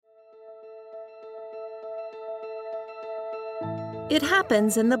It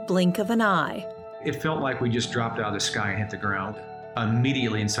happens in the blink of an eye. It felt like we just dropped out of the sky and hit the ground.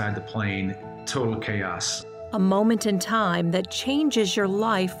 Immediately inside the plane, total chaos. A moment in time that changes your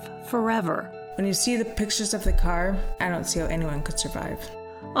life forever. When you see the pictures of the car, I don't see how anyone could survive.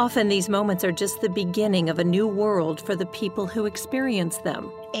 Often these moments are just the beginning of a new world for the people who experience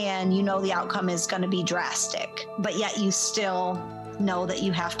them. And you know the outcome is going to be drastic, but yet you still know that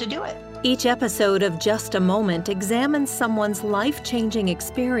you have to do it. Each episode of Just a Moment examines someone's life-changing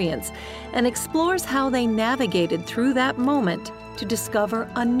experience and explores how they navigated through that moment to discover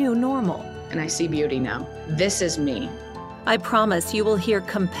a new normal. And I see beauty now. This is me. I promise you will hear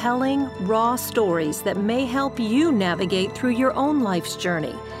compelling, raw stories that may help you navigate through your own life's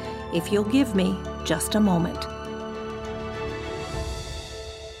journey, if you'll give me just a moment.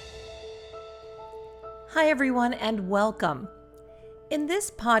 Hi, everyone, and welcome. In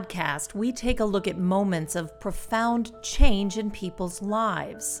this podcast, we take a look at moments of profound change in people's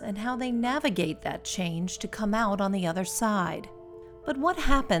lives and how they navigate that change to come out on the other side. But what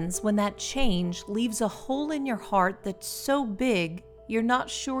happens when that change leaves a hole in your heart that's so big you're not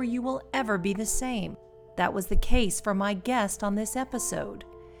sure you will ever be the same? That was the case for my guest on this episode.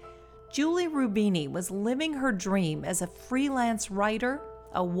 Julie Rubini was living her dream as a freelance writer,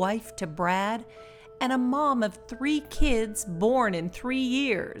 a wife to Brad, and a mom of 3 kids born in 3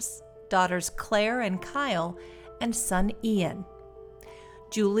 years, daughters Claire and Kyle, and son Ian.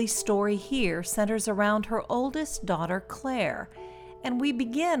 Julie's story here centers around her oldest daughter, Claire, and we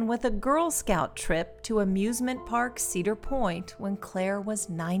begin with a Girl Scout trip to amusement park Cedar Point when Claire was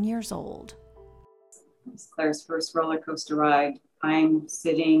 9 years old. It was Claire's first roller coaster ride. I'm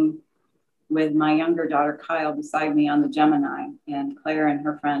sitting with my younger daughter, Kyle, beside me on the Gemini, and Claire and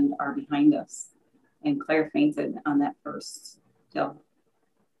her friend are behind us. And Claire fainted on that first hill.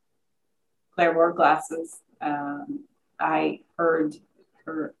 Claire wore glasses. I heard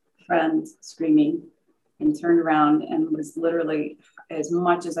her friend screaming and turned around and was literally, as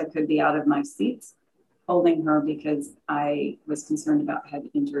much as I could be out of my seat, holding her because I was concerned about head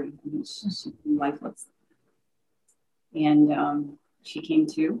injury. And she'd be lifeless. And she came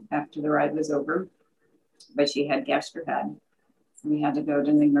to after the ride was over, but she had gashed her head. So we had to go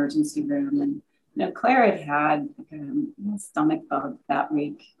to the emergency room. And Claire had a stomach bug that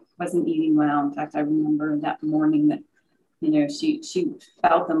week, wasn't eating well. In fact, I remember that morning that, she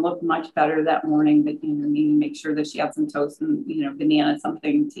felt and looked much better that morning, but, needed to make sure that she had some toast and, banana,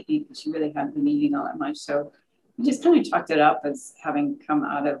 something to eat. She really hadn't been eating all that much. So we just kind of chalked it up as having come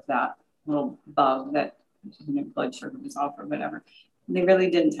out of that little bug that, blood sugar was off or whatever. They really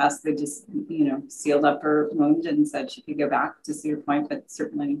didn't test. They just, sealed up her wound and said she could go back to Cedar Point, but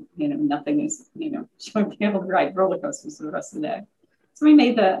certainly, nothing is, she won't be able to ride roller coasters for the rest of the day. So we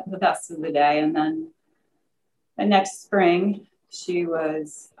made the best of the day. And then the next spring, she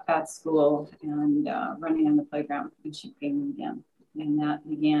was at school and running on the playground, and she came again. And that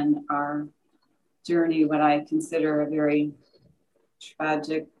began our journey, what I consider a very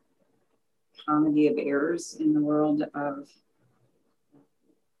tragic comedy of errors in the world of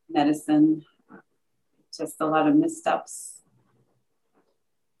medicine. Just a lot of missteps,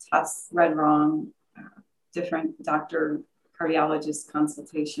 tests read wrong, different doctor cardiologist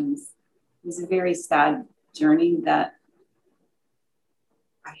consultations. It was a very sad journey that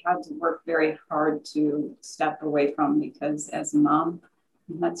I had to work very hard to step away from, because as a mom,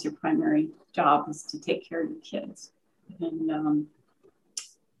 that's your primary job, is to take care of your kids. And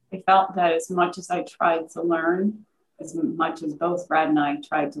I felt that as much as I tried to learn, as much as both Brad and I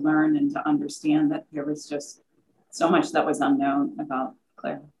tried to learn and to understand, that there was just so much that was unknown about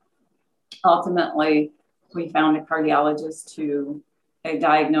Claire. Ultimately, we found a cardiologist who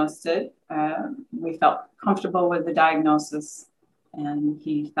diagnosed it. We felt comfortable with the diagnosis, and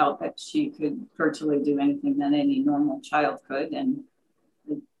he felt that she could virtually do anything that any normal child could. And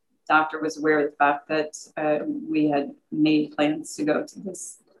the doctor was aware of the fact that we had made plans to go to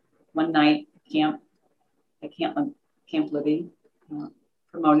this one night camp at Camp Libby,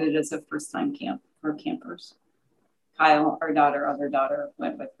 promoted as a first-time camp for campers. Kyle, our other daughter,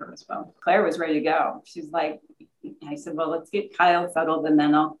 went with her as well. Claire was ready to go. She's like, I said, well, let's get Kyle settled and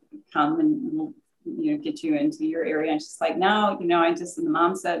then I'll come and we'll, get you into your area. And she's like, no, and the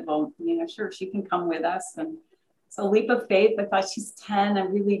mom said, well, sure, she can come with us. And so leap of faith, I thought she's 10. I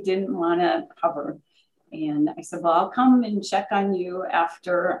really didn't want to cover. And I said, well, I'll come and check on you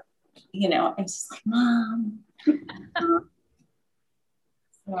after, and she's like, Mom.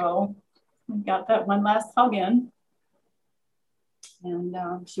 So we got that one last hug in. And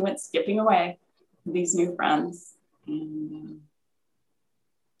she went skipping away with these new friends. And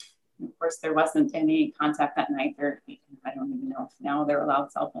Of course, there wasn't any contact that night. I don't even know if now they're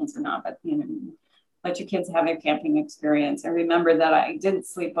allowed cell phones or not, but let your kids have their camping experience. I remember that I didn't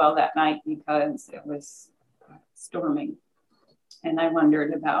sleep well that night because it was storming. And I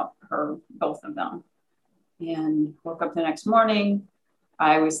wondered about both of them. And woke up the next morning.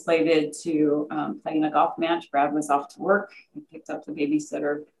 I was slated to play in a golf match. Brad was off to work. He picked up the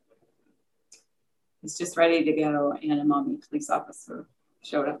babysitter. He's just ready to go. And a Maumee police officer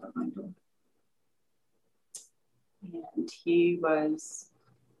showed up at my door. And he was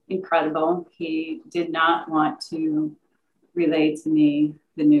incredible. He did not want to relay to me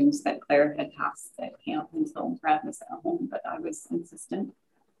the news that Claire had passed at camp until Brad was at home, but I was insistent.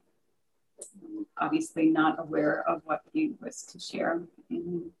 Obviously not aware of what he was to share.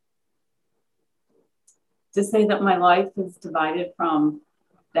 And to say that my life is divided from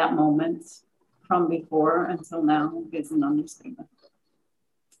that moment, from before until now, is an understatement.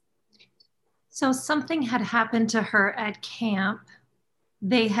 So something had happened to her at camp.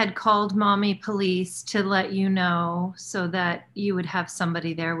 They had called Maumee police to let you know so that you would have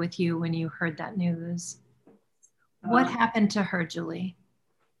somebody there with you when you heard that news. What happened to her, Julie?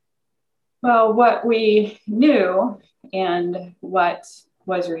 Well, what we knew and what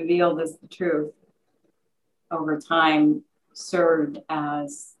was revealed as the truth over time served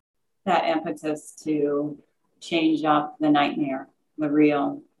as that impetus to change up the nightmare, the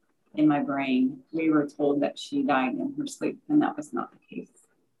real in my brain. We were told that she died in her sleep, and that was not the case.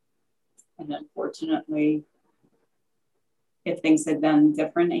 And unfortunately, if things had been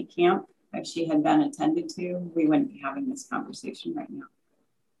different at camp, if she had been attended to, we wouldn't be having this conversation right now.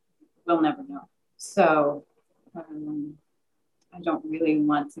 We'll never know. So I don't really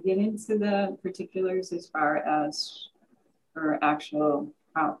want to get into the particulars as far as her actual,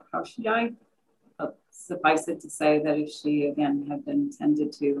 how she died. But suffice it to say that if she, again, had been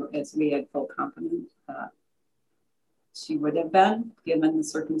attended to, as we had full confidence that she would have been, given the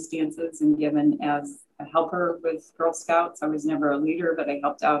circumstances and given as a helper with Girl Scouts. I was never a leader, but I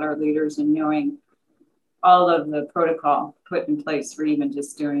helped out our leaders in knowing all of the protocol put in place for even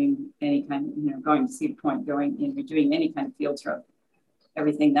just doing any kind of, going to Cedar Point, doing any kind of field trip.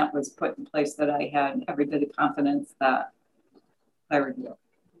 Everything that was put in place that I had every bit of confidence that I would do.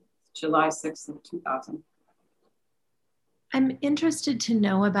 July 6th of 2000. I'm interested to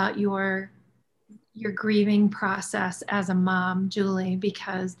know about your grieving process as a mom, Julie,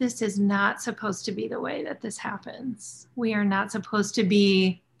 because this is not supposed to be the way that this happens. We are not supposed to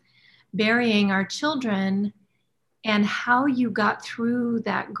be burying our children, and how you got through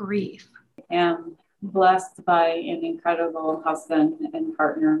that grief. I am blessed by an incredible husband and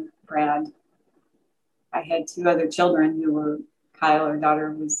partner, Brad. I had two other children who were, Kyle, our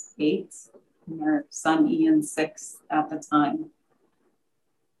daughter, was 8, and our son, Ian, 6 at the time.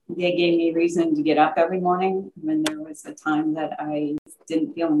 They gave me reason to get up every morning when there was a time that I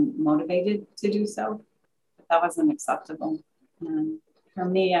didn't feel motivated to do so. But that wasn't acceptable. And for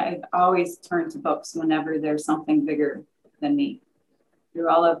me, I've always turned to books whenever there's something bigger than me. Through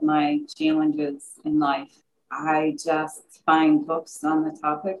all of my challenges in life, I just find books on the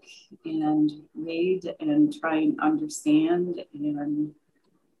topic and read and try and understand and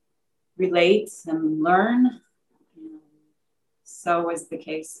relate and learn. So was the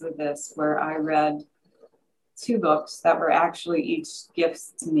case with this, where I read 2 books that were actually each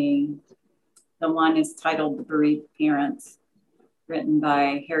gifts to me. The one is titled The Bereaved Parent, written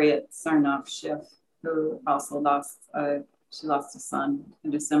by Harriet Sarnoff Schiff, who also lost a son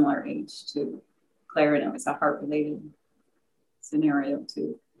at a similar age to Claire, and it was a heart-related scenario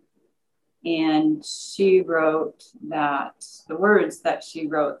too. And she wrote that, the words that she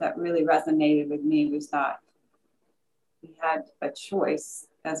wrote that really resonated with me was that we had a choice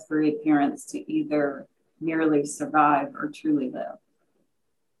as bereaved parents to either merely survive or truly live.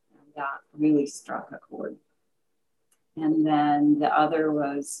 And that really struck a chord. And then the other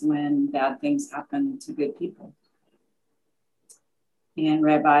was when bad things happen to good people. And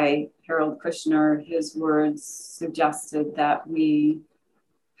Rabbi Harold Kushner, his words suggested that we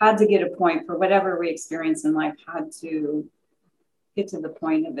had to get a point, for whatever we experience in life, had to get to the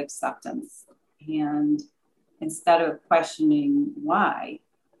point of acceptance. And instead of questioning why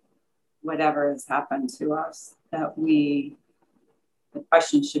whatever has happened to us, that the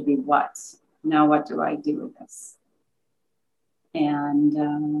question should be what? Now what do I do with this? And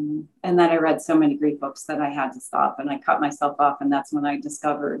then I read so many grief books that I had to stop, and I cut myself off, and that's when I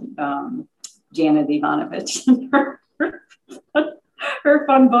discovered Janet Ivanovich and her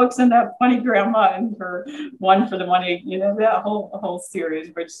fun books, and that funny grandma, and her one for the money, that whole series,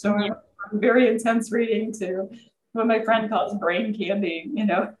 which very intense reading to what my friend calls brain candy,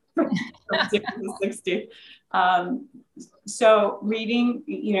 from 0 to 60. So reading,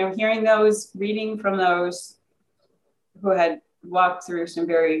 hearing those, reading from those who had walked through some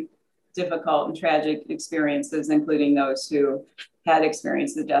very difficult and tragic experiences, including those who had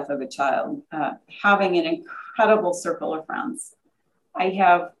experienced the death of a child, having an incredible circle of friends. I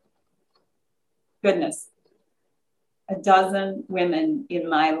have, goodness, a dozen women in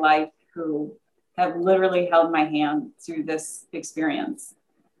my life who have literally held my hand through this experience.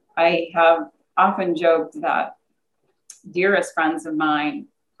 I have often joked that dearest friends of mine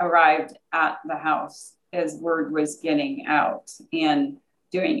arrived at the house as word was getting out and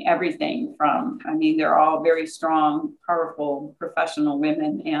doing everything from, they're all very strong, powerful, professional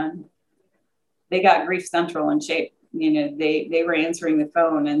women, and they got Grief Central in shape. They were answering the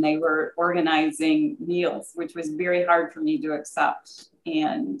phone and they were organizing meals, which was very hard for me to accept.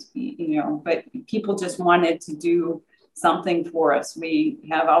 And, but people just wanted to do something for us. We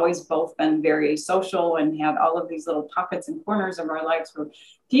have always both been very social and had all of these little pockets and corners of our lives where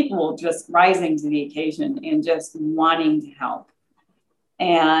people just rising to the occasion and just wanting to help.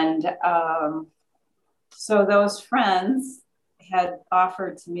 And so those friends had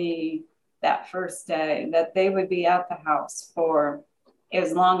offered to me that first day that they would be at the house for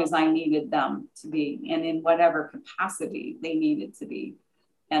as long as I needed them to be and in whatever capacity they needed to be.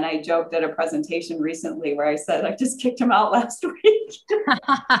 And I joked at a presentation recently where I said, I just kicked them out last week.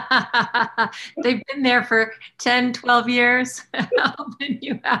 They've been there for 10, 12 years, helping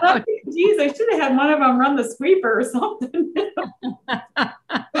you out. Geez, I should have had one of them run the sweeper or something.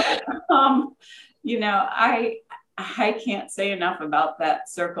 I can't say enough about that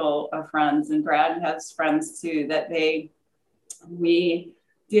circle of friends, and Brad has friends too, that we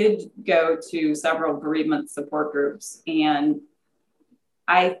did go to several bereavement support groups, and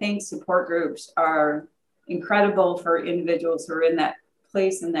I think support groups are incredible for individuals who are in that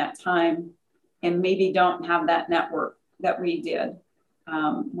place in that time and maybe don't have that network that we did,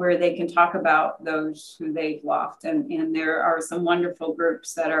 where they can talk about those who they've lost. And there are some wonderful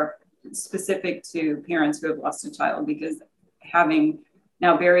groups that are specific to parents who have lost a child, because having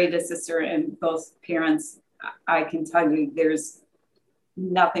now buried a sister and both parents, I can tell you there's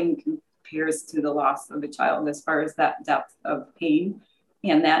nothing compares to the loss of a child as far as that depth of pain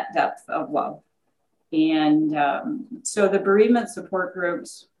and that depth of love. And so the bereavement support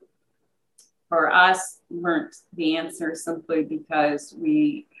groups for us weren't the answer simply because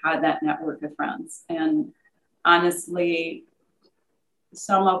we had that network of friends. And honestly,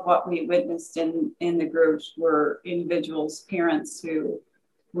 some of what we witnessed in the groups were individuals, parents who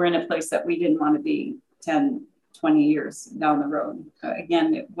were in a place that we didn't want to be 10, 20 years down the road.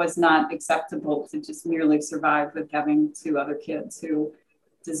 Again, it was not acceptable to just merely survive with having 2 other kids who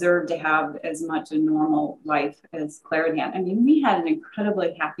deserved to have as much a normal life as Claire had. We had an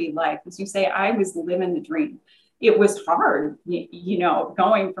incredibly happy life. As you say, I was living the dream. It was hard,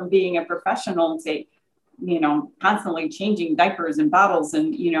 going from being a professional to, constantly changing diapers and bottles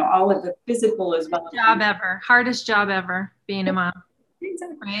and, all of the physical as well. Hardest job ever, being a mom.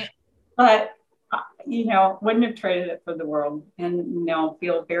 Exactly. Right. But, wouldn't have traded it for the world, and,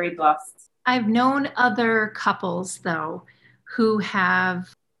 feel very blessed. I've known other couples, though, who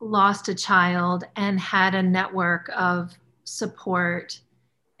have lost a child and had a network of support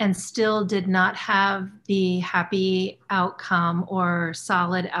and still did not have the happy outcome or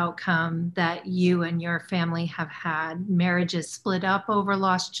solid outcome that you and your family have had. Marriages split up over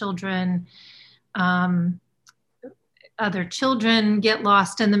lost children. Other children get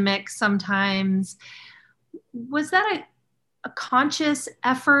lost in the mix sometimes. Was that a conscious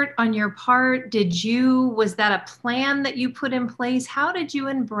effort on your part? Was that a plan that you put in place? How did you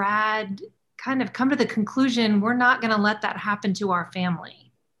and Brad kind of come to the conclusion, we're not going to let that happen to our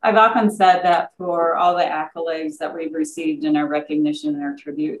family? I've often said that for all the accolades that we've received in our recognition and our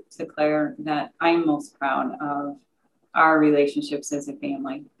tribute to Claire, that I'm most proud of our relationships as a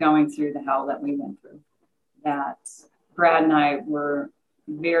family, going through the hell that we went through. That Brad and I were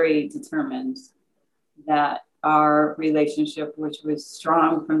very determined that our relationship, which was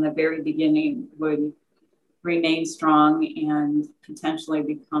strong from the very beginning, would remain strong and potentially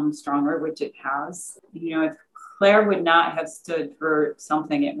become stronger, which it has. If Claire would not have stood for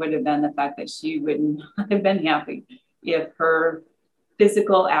something, it would have been the fact that she would not have been happy if her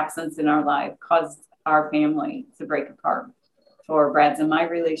physical absence in our life caused our family to break apart, for Brad's and my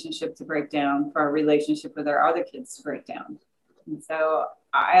relationship to break down, for our relationship with our other kids to break down. And so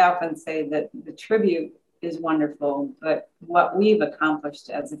I often say that the tribute is wonderful, but what we've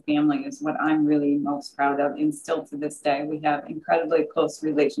accomplished as a family is what I'm really most proud of. And still to this day, we have incredibly close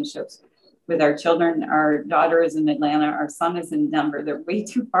relationships with our children. Our daughter is in Atlanta, our son is in Denver. They're way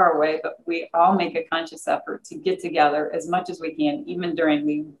too far away, but we all make a conscious effort to get together as much as we can, even during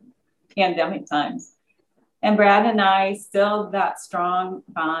the pandemic times. And Brad and I still have that strong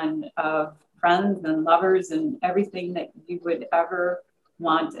bond of friends and lovers and everything that you would ever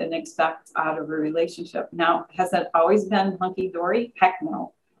want and expect out of a relationship. Now, has that always been hunky-dory? Heck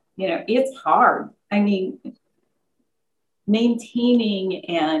no. You know, it's hard. I mean, maintaining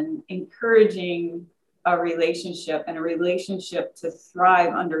and encouraging a relationship and a relationship to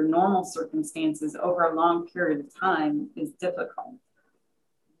thrive under normal circumstances over a long period of time is difficult.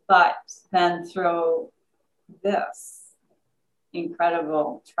 But then throw this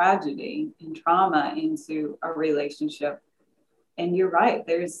incredible tragedy and trauma into a relationship, and you're right,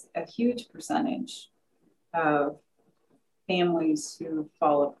 there's a huge percentage of families who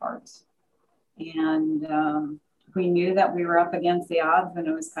fall apart. And we knew that we were up against the odds, and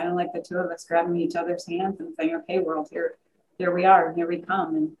it was kind of like the two of us grabbing each other's hands and saying, okay, world, here we are, here we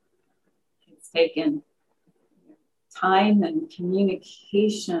come. And it's taken time and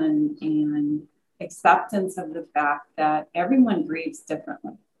communication and acceptance of the fact that everyone grieves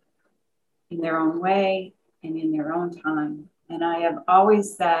differently in their own way and in their own time. And I have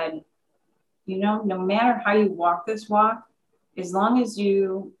always said, you know, no matter how you walk this walk, as long as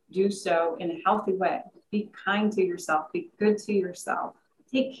you do so in a healthy way, be kind to yourself, be good to yourself,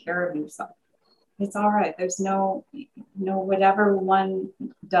 take care of yourself. It's all right. There's no whatever one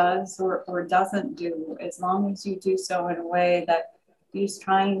does or doesn't do, as long as you do so in a way that is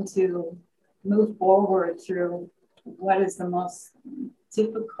trying to move forward through what is the most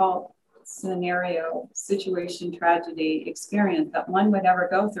difficult scenario, situation, tragedy, experience that one would ever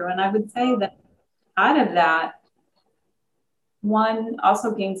go through. And I would say that out of that, one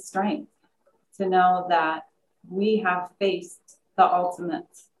also gains strength to know that we have faced the ultimate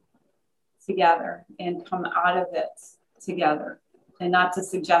together and come out of it together. And not to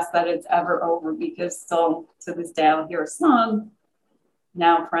suggest that it's ever over, because still to this day I'll hear a song.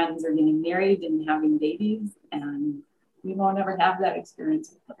 Now friends are getting married and having babies, and we won't ever have that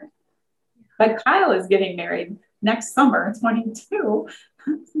experience with her. But Kyle is getting married next summer,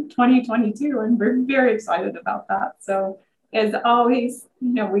 2022, and we're very excited about that. So as always,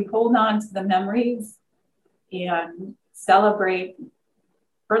 you know, we hold on to the memories and celebrate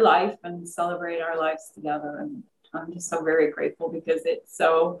her life and celebrate our lives together. And I'm just so very grateful, because it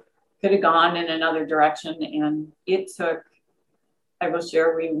so could have gone in another direction. And it took, I will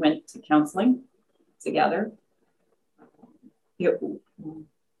share, we went to counseling together. It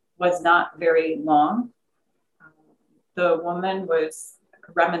was not very long. The woman was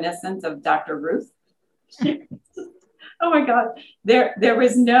reminiscent of Dr. Ruth. Oh my God, there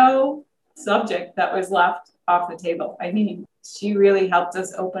was no subject that was left off the table. I mean, she really helped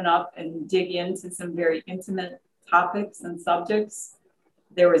us open up and dig into some very intimate topics and subjects.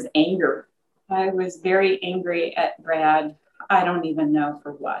 There was anger. I was very angry at Brad. I don't even know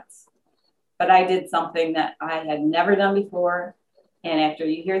for what, but I did something that I had never done before. And after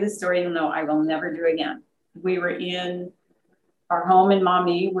you hear the story, you'll know I will never do again. We were in our home in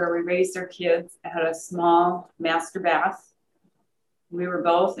Maumee, where we raised our kids, had a small master bath. We were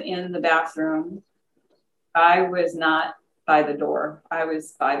both in the bathroom. I was not by the door. I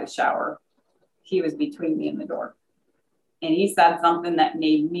was by the shower. He was between me and the door. And he said something that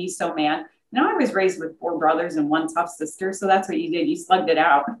made me so mad. You know, I was raised with 4 brothers and 1 tough sister. So that's what you did. You slugged it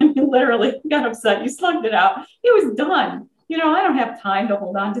out. You literally got upset. You slugged it out. It was done. You know, I don't have time to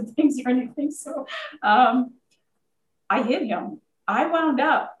hold on to things or anything. So I hit him. I wound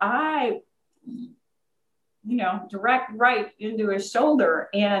up. Direct right into his shoulder,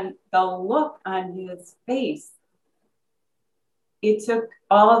 and the look on his face, it took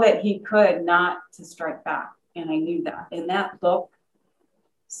all that he could not to strike back. And I knew that. And that look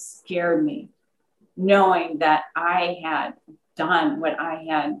scared me, knowing that I had done what I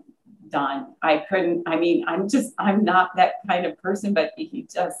had done. I'm not that kind of person, but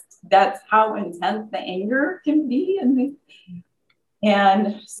that's how intense the anger can be.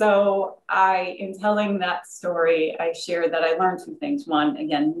 And so in telling that story, I shared that I learned 2 things. 1,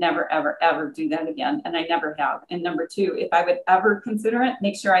 again, never, ever, ever do that again. And I never have. And number 2, if I would ever consider it,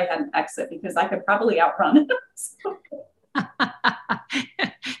 make sure I had an exit, because I could probably outrun it.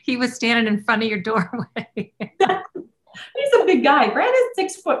 He was standing in front of your doorway. He's a big guy. Brad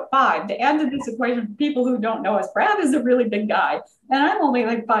is 6'5". To add to this equation, for people who don't know us, Brad is a really big guy, and I'm only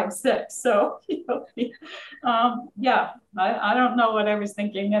like 5'6". So, I don't know what I was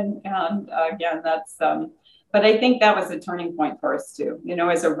thinking. And again, that's, but I think that was a turning point for us too. You know,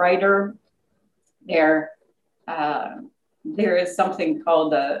 as a writer, there, there is something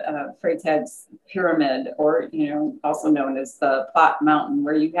called a Freytag's pyramid, or, also known as the plot mountain,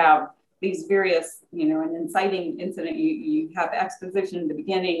 where you have these various, an inciting incident. You have exposition at the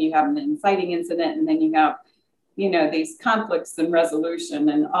beginning, you have an inciting incident, and then you have, these conflicts and resolution,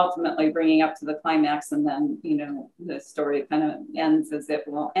 and ultimately bringing up to the climax. And then, the story kind of ends as it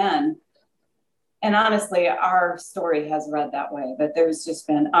will end. And honestly, our story has read that way, but there's just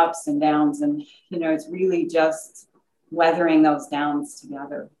been ups and downs. And, it's really just weathering those downs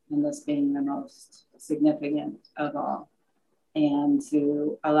together, and this being the most significant of all. And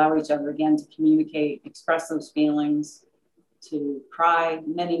to allow each other again to communicate, express those feelings, to cry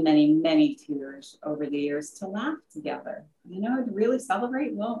many, many, many tears over the years, to laugh together, to really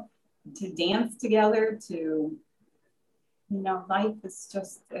celebrate, to dance together, to, life is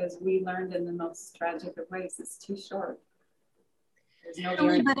just, as we learned in the most tragic of ways, it's too short. There's no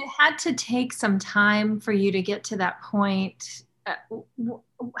guarantee. But it had to take some time for you to get to that point.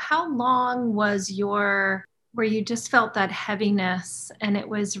 How long was where you just felt that heaviness and it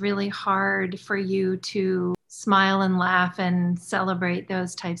was really hard for you to smile and laugh and celebrate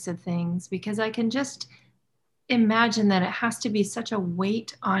those types of things? Because I can just imagine that it has to be such a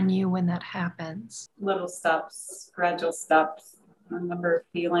weight on you when that happens. Little steps, gradual steps. I remember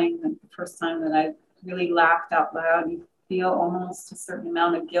feeling the first time that I really laughed out loud, you feel almost a certain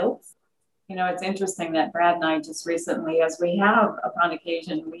amount of guilt. It's interesting that Brad and I just recently, as we have upon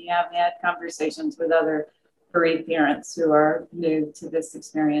occasion, we have had conversations with other bereaved parents who are new to this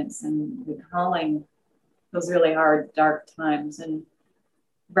experience and recalling those really hard, dark times. And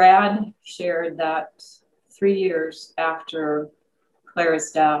Brad shared that 3 years after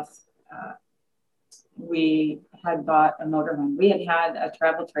Clara's death, we had bought a motorhome. We had had a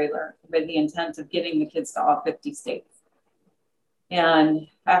travel trailer with the intent of getting the kids to all 50 states. And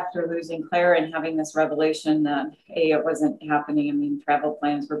after losing Clara and having this revelation that, it wasn't happening. Travel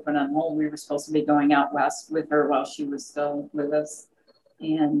plans were put on hold. We were supposed to be going out west with her while she was still with us.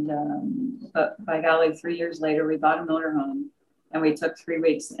 And, but by golly, 3 years later, we bought a motorhome and we took 3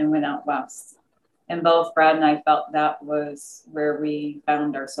 weeks and went out west. And both Brad and I felt that was where we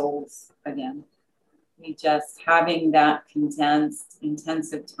found our souls again. We just having that condensed,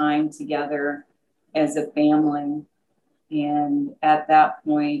 intensive time together as a family. And at that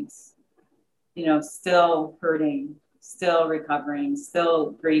point, still hurting, still recovering,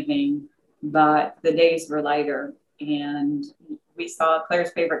 still grieving, but the days were lighter. And we saw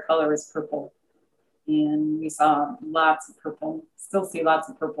Claire's favorite color was purple. And we saw lots of purple, still see lots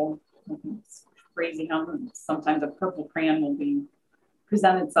of purple. It's crazy how sometimes a purple crayon will be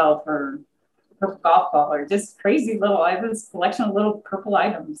present itself, or purple golf ball, or just crazy little, I have this collection of little purple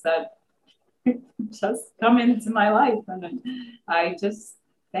items that just come into my life. And I just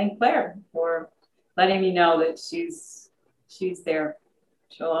thank Claire for letting me know that she's there.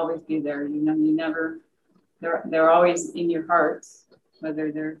 She'll always be there. They're always in your heart,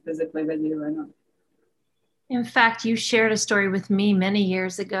 whether they're physically with you or not. In fact, you shared a story with me many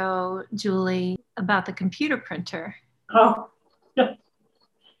years ago, Julie, about the computer printer. Oh,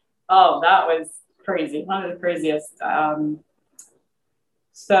 that was crazy. One of the craziest.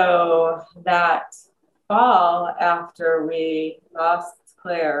 So that fall, after we lost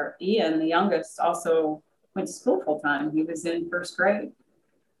Claire, Ian, the youngest, also went to school full time. He was in first grade.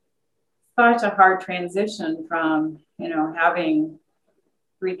 Such a hard transition from, having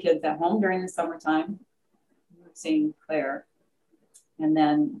 3 kids at home during the summertime, seeing Claire, and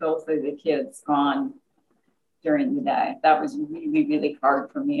then both of the kids gone during the day. That was really, really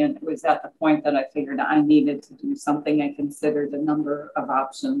hard for me. And it was at the point that I figured I needed to do something. I considered a number of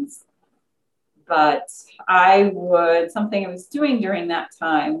options. But something I was doing during that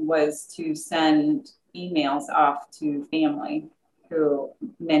time was to send emails off to family, who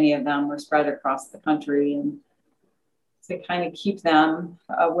many of them were spread across the country, and to kind of keep them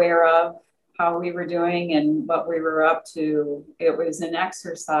aware of how we were doing and what we were up to. It was an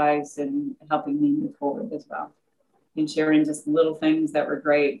exercise in helping me move forward as well, and sharing just little things that were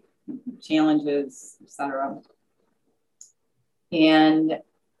great, challenges, etc. And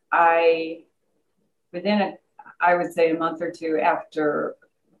within I would say a month or two after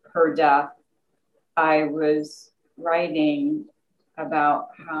her death, I was writing about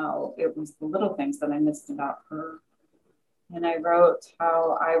how it was the little things that I missed about her. And I wrote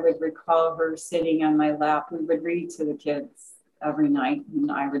how I would recall her sitting on my lap. We would read to the kids every night, and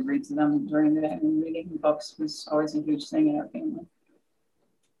I would read to them during the day. And reading books was always a huge thing in our family.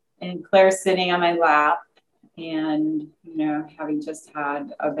 And Claire sitting on my lap, and having just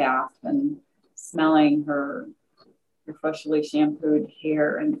had a bath and smelling her freshly shampooed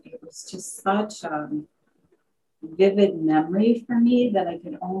hair, and it was just such vivid memory for me that I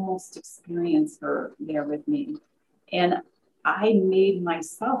could almost experience her there with me. And I made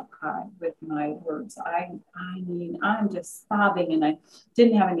myself cry with my words. I mean, I'm just sobbing, and I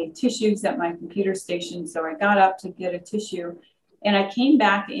didn't have any tissues at my computer station. So I got up to get a tissue, and I came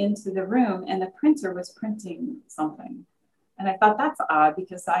back into the room, and the printer was printing something. And I thought, that's odd,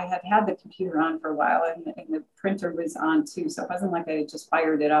 because I had had the computer on for a while, and the printer was on too. So it wasn't like I had just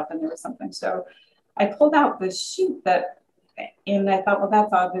fired it up and there was something. So I pulled out the sheet and I thought, well,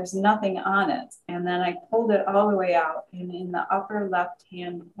 that's odd. There's nothing on it. And then I pulled it all the way out. And in the upper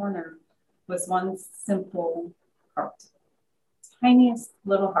left-hand corner was one simple heart. Tiniest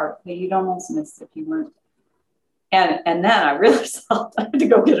little heart that you'd almost miss if you weren't. And then I really felt I had to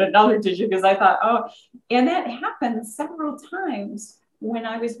go get another tissue, because I thought, oh, and that happened several times when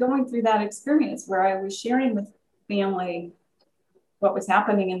I was going through that experience where I was sharing with family what was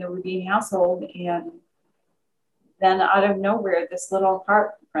happening in the Rubin household. And then out of nowhere, this little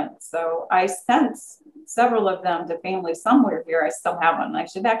heart print. So I sent several of them to family somewhere here. I still have one. I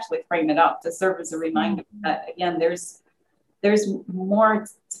should actually frame it up to serve as a reminder that, again, there's more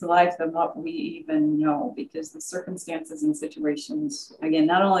to life than what we even know, because the circumstances and situations, again,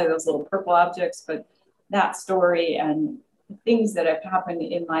 not only those little purple objects, but that story and things that have happened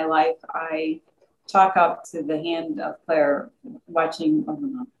in my life, I chalk up to the hand of Claire watching over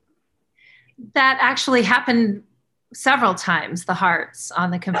them. That actually happened several times, the hearts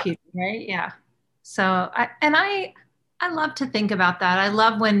on the computer, right? Yeah. So I love to think about that. I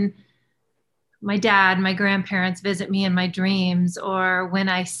love when my dad, my grandparents visit me in my dreams, or when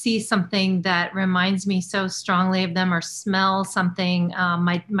I see something that reminds me so strongly of them, or smell something.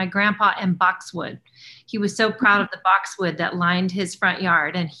 My grandpa in boxwood, he was so proud of the boxwood that lined his front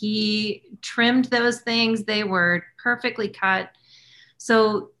yard, and he trimmed those things. They were perfectly cut.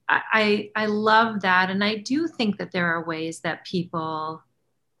 So I love that. And I do think that there are ways that people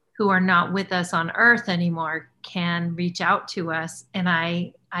who are not with us on earth anymore can reach out to us. And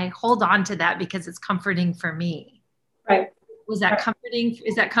I hold on to that because it's comforting for me. Right. Was that comforting?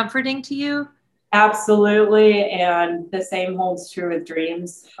 Is that comforting to you? Absolutely. And the same holds true with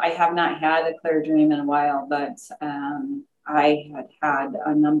dreams. I have not had a clear dream in a while, but I had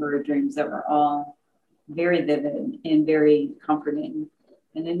a number of dreams that were all very vivid and very comforting.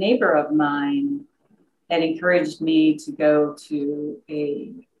 And a neighbor of mine had encouraged me to go to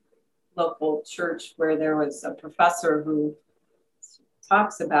a local church where there was a professor who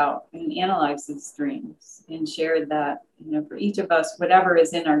talks about and analyzes dreams, and shared that, for each of us, whatever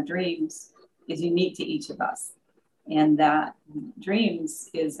is in our dreams is unique to each of us. And that dreams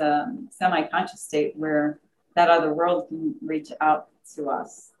is a semi-conscious state where that other world can reach out to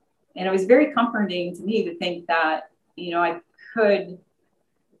us. And it was very comforting to me to think that, I could,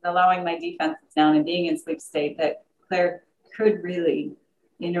 allowing my defenses down and being in sleep state, that Claire could really,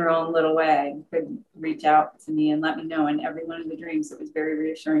 in her own little way, could reach out to me and let me know. In every one of the dreams, it was very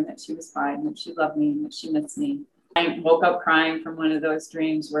reassuring that she was fine, that she loved me, and that she missed me. I woke up crying from one of those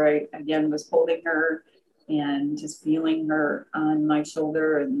dreams where I, again, was holding her and just feeling her on my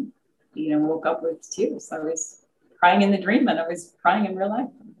shoulder, and, woke up with tears. I was crying in the dream, and I was crying in real life.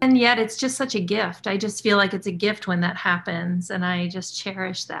 And yet it's just such a gift. I just feel like it's a gift when that happens. And I just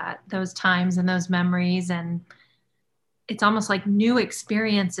cherish those times and those memories. And it's almost like new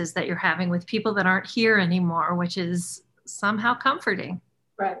experiences that you're having with people that aren't here anymore, which is somehow comforting.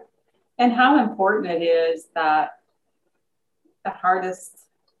 Right. And how important it is that the hardest,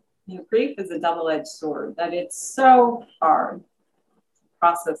 grief is a double-edged sword, that it's so hard to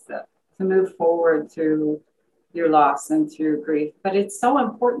process it, to move forward through your loss and through grief. But it's so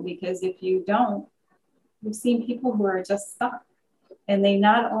important, because if you don't, we've seen people who are just stuck. And they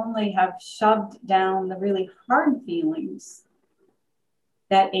not only have shoved down the really hard feelings,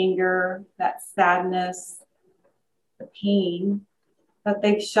 that anger, that sadness, the pain, but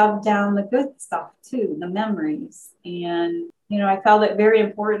they've shoved down the good stuff too, the memories. And, I felt it very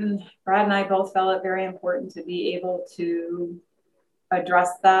important, Brad and I both felt it very important to be able to address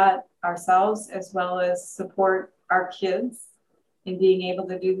that ourselves, as well as support our kids in being able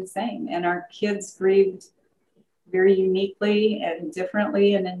to do the same. And our kids grieved very uniquely and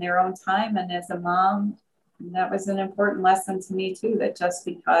differently and in their own time. And as a mom, that was an important lesson to me too, that just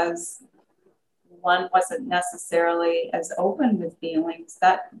because one wasn't necessarily as open with feelings,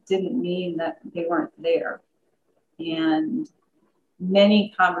 that didn't mean that they weren't there. And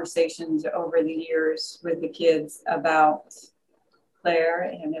many conversations over the years with the kids about Claire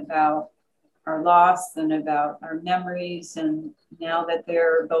and about our loss and about our memories. And now that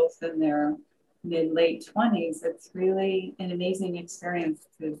they're both in their mid-late 20s, it's really an amazing experience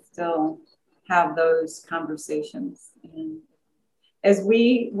to still have those conversations. And as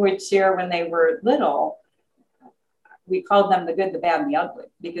we would share when they were little, we called them the good, the bad, and the ugly,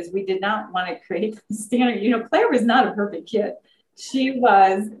 because we did not want to create the standard. Claire was not a perfect kid. She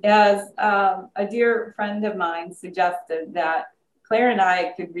was, as a dear friend of mine suggested, that Claire and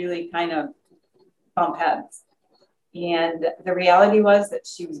I could really kind of bump heads. And the reality was that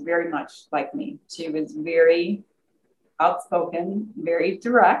she was very much like me. She was very outspoken, very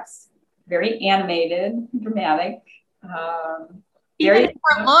direct, very animated, dramatic. Even in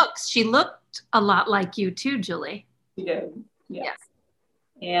her looks, she looked a lot like you too, Julie. She did, yes.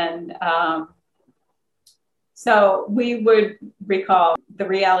 And so we would recall the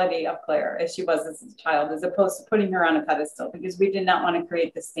reality of Claire as she was as a child, as opposed to putting her on a pedestal, because we did not want to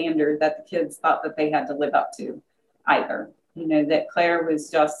create the standard that the kids thought that they had to live up to either. That Claire was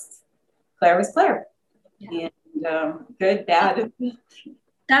Claire. Yeah. And good, bad.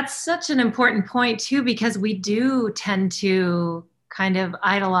 That's such an important point too, because we do tend to kind of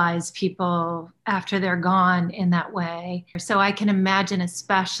idolize people after they're gone in that way. So I can imagine,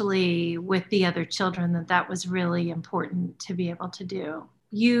 especially with the other children, that was really important to be able to do.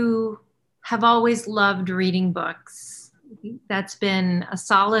 You have always loved reading books. That's been a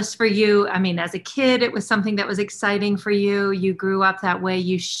solace for you. I mean, as a kid, it was something that was exciting for you. You grew up that way.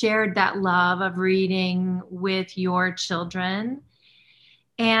 You shared that love of reading with your children.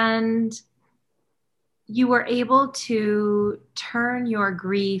 And you were able to turn your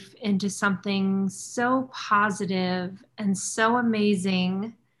grief into something so positive and so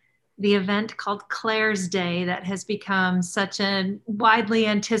amazing. The event called Claire's Day that has become such a widely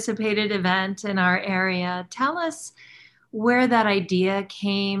anticipated event in our area. Tell us where that idea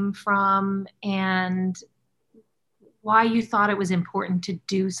came from and why you thought it was important to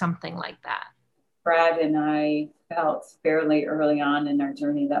do something like that. Brad and I felt fairly early on in our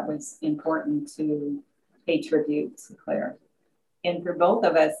journey that was important to pay tribute to Claire. And for both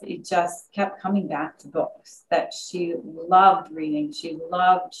of us, it just kept coming back to books, that she loved reading. She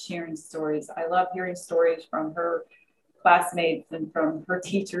loved sharing stories. I love hearing stories from her classmates and from her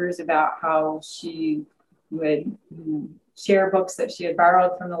teachers about how she would share books that she had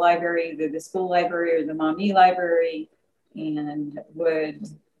borrowed from the library, either the school library or the mommy library, and would,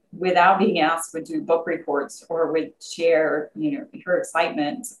 without being asked, would do book reports or would share, her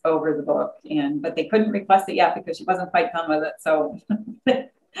excitement over the book. But they couldn't request it yet because she wasn't quite done with it. So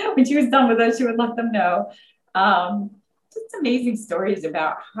when she was done with it, she would let them know. Just amazing stories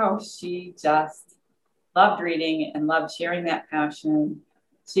about how she just loved reading and loved sharing that passion.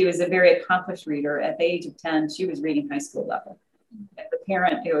 She was a very accomplished reader. At the age of 10, she was reading high school level. As a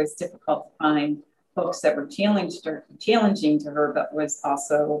parent, it was difficult to find books that were challenging to her, but was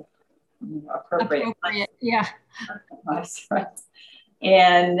also appropriate. Yeah. Right.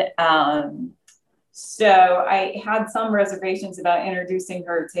 And so I had some reservations about introducing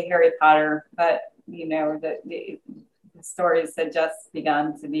her to Harry Potter, but the stories had just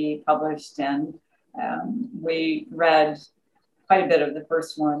begun to be published, and we read quite a bit of the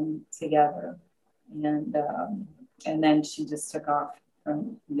first one together, and then she just took off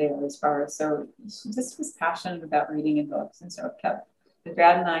from there as far as, so she just was passionate about reading and books. And so it kept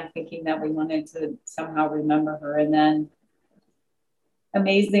Brad and I thinking that we wanted to somehow remember her. And then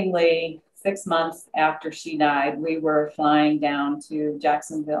amazingly, 6 months after she died, we were flying down to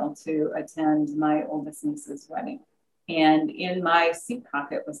Jacksonville to attend my oldest niece's wedding. And in my seat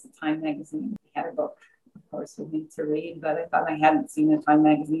pocket was the Time magazine. I had a book, of course, with me to read, but I thought I hadn't seen a Time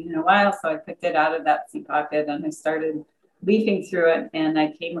magazine in a while. So I picked it out of that seat pocket and I started leafing through it, and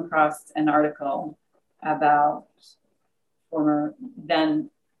I came across an article about former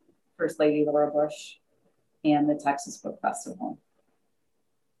then First Lady Laura Bush and the Texas Book Festival.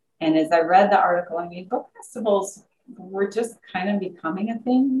 And as I read the article, book festivals were just kind of becoming a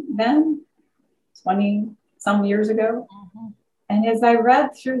thing then, 20 some years ago. Mm-hmm. And as I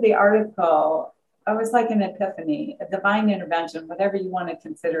read through the article, I was like an epiphany, a divine intervention, whatever you want to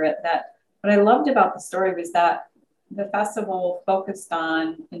consider it. That what I loved about the story was that the festival focused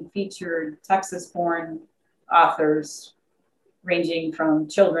on and featured Texas-born authors ranging from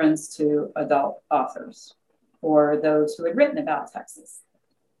children's to adult authors, or those who had written about Texas.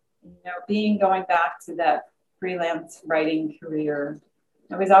 Going back to that freelance writing career,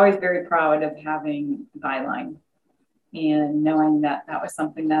 I was always very proud of having Byline and knowing that that was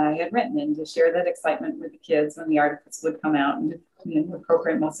something that I had written, and to share that excitement with the kids when the articles would come out. And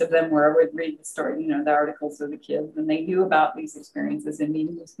appropriate, most of them were, I would read the story, the articles of the kids, and they knew about these experiences and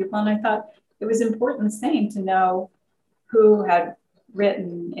meeting these people. And I thought it was important the same to know who had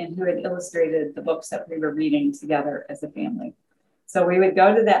written and who had illustrated the books that we were reading together as a family. So we would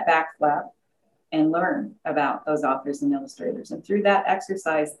go to that back flap and learn about those authors and illustrators. And through that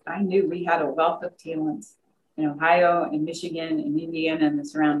exercise, I knew we had a wealth of talent in Ohio and Michigan and Indiana and the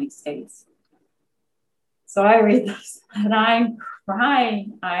surrounding states. So I read this and I'm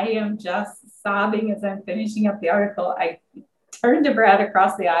crying. I am just sobbing as I'm finishing up the article. I turned to Brad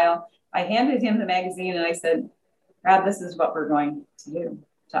across the aisle. I handed him the magazine and I said, Brad, this is what we're going to do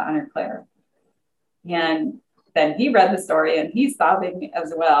to honor Claire. And then he read the story and he's sobbing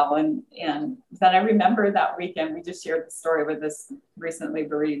as well. And then I remember that weekend, we just shared the story with this recently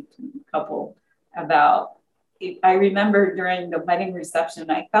bereaved couple about, I remember during the wedding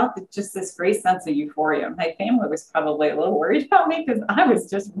reception, I felt just this great sense of euphoria. My family was probably a little worried about me because I was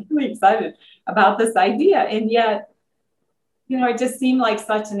just really excited about this idea. And yet, it just seemed like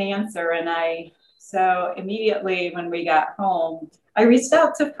such an answer. And so immediately when we got home, I reached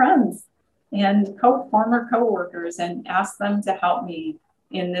out to friends and former coworkers and asked them to help me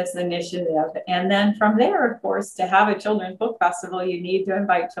in this initiative. And then from there, of course, to have a children's book festival, you need to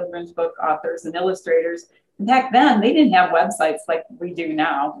invite children's book authors and illustrators. Back then, they didn't have websites like we do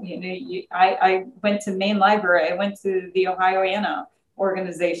now. I went to Maine Library. I went to the Ohioana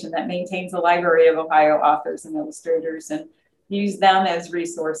organization that maintains the Library of Ohio authors and illustrators and used them as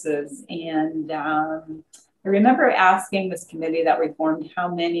resources. And I remember asking this committee that we formed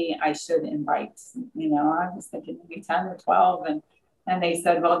how many I should invite. I was thinking maybe 10 or 12. And they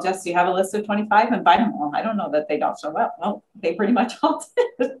said, well, Jess, you have a list of 25, invite them all. I don't know that they'd all show up. Well, they pretty much all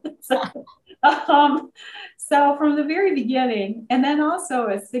did. So from the very beginning, and then also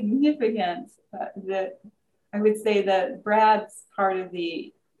a significant, I would say that Brad's part of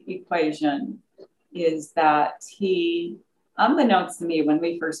the equation is that he, unbeknownst to me when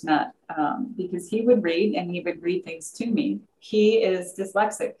we first met, because he would read and he would read things to me. He is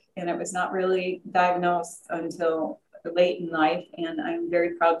dyslexic and it was not really diagnosed until late in life. And I'm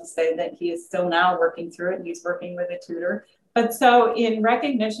very proud to say that he is still now working through it. He's working with a tutor. But so in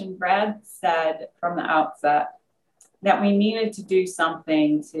recognition, Brad said from the outset that we needed to do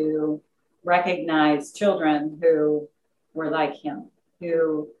something to recognize children who were like him,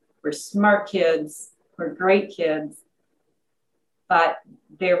 who were smart kids, were great kids, but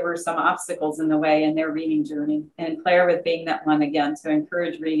there were some obstacles in the way in their reading journey. And Claire with being that one again to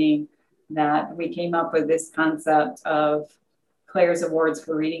encourage reading, that we came up with this concept of Claire's Awards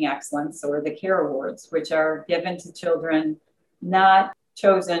for Reading Excellence, or the CARE Awards, which are given to children not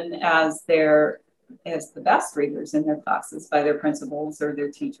chosen as the best readers in their classes by their principals or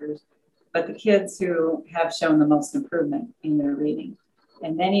their teachers, but the kids who have shown the most improvement in their reading.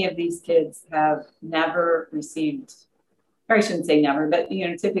 And many of these kids have never received, or I shouldn't say never, but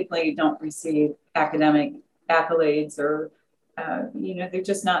typically don't receive academic accolades or they're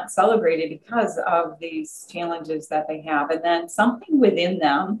just not celebrated because of these challenges that they have. And then something within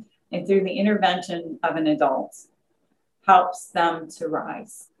them and through the intervention of an adult helps them to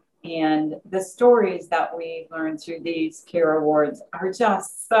rise. And the stories that we learn through these CARE Awards are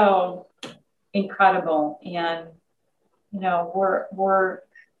just so incredible. And, we're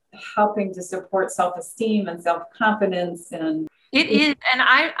helping to support self-esteem and self-confidence. And it is. And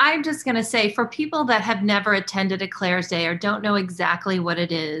I'm just going to say, for people that have never attended a Claire's Day or don't know exactly what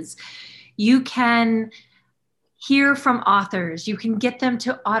it is, you can hear from authors. You can get them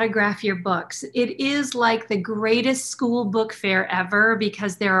to autograph your books. It is like the greatest school book fair ever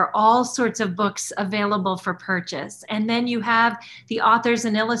because there are all sorts of books available for purchase. And then you have the authors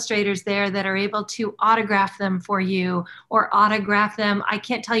and illustrators there that are able to autograph them for you or autograph them. I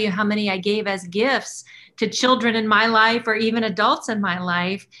can't tell you how many I gave as gifts to children in my life or even adults in my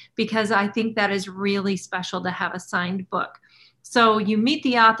life, because I think that is really special to have a signed book. So you meet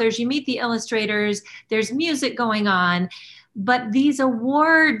the authors, you meet the illustrators, there's music going on, but these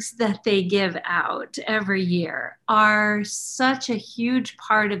awards that they give out every year are such a huge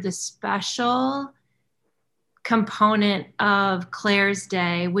part of the special component of Claire's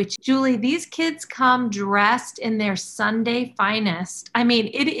Day, which, Julie, these kids come dressed in their Sunday finest. I mean,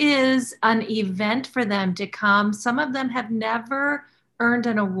 it is an event for them to come. Some of them have never earned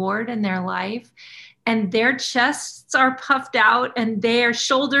an award in their life, and their chests are puffed out and their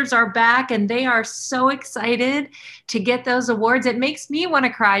shoulders are back and they are so excited to get those awards. It makes me want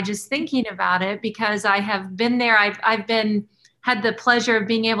to cry just thinking about it, because I have been there. I've had the pleasure of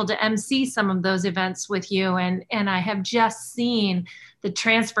being able to MC some of those events with you, and I have just seen the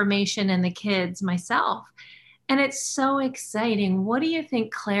transformation in the kids myself. And it's so exciting. What do you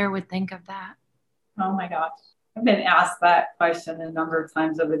think Claire would think of that? Oh my gosh. I've been asked that question a number of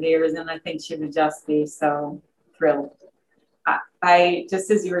times over the years, and I think she would just be so thrilled. I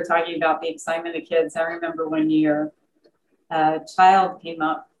just as you were talking about the excitement of kids, I remember one year a child came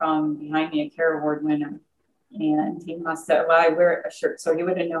up from behind me, a Care Award winner, and he must have, well, I wear a shirt, so he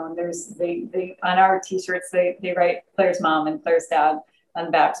would have known. They on our t-shirts, they write Claire's mom and Claire's dad on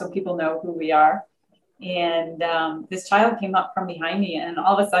the back, so people know who we are. And this child came up from behind me and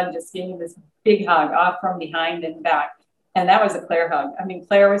all of a sudden just gave me this big hug off from behind and back. And that was a Claire hug. I mean,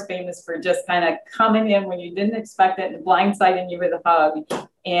 Claire was famous for just kind of coming in when you didn't expect it and blindsiding you with a hug.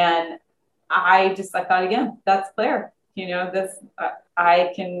 And I thought, again, that's Claire. You know,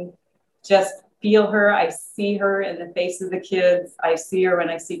 I can just feel her. I see her in the face of the kids. I see her when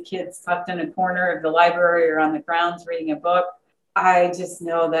I see kids tucked in a corner of the library or on the grounds reading a book. I just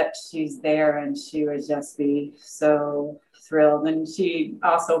know that she's there, and she would just be so thrilled. And she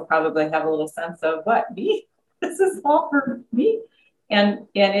also probably have a little sense of, what, me? This is all for me. And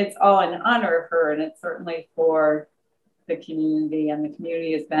it's all in honor of her, and it's certainly for the community. And the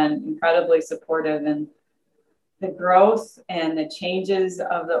community has been incredibly supportive, and the growth and the changes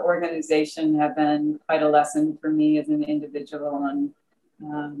of the organization have been quite a lesson for me as an individual. And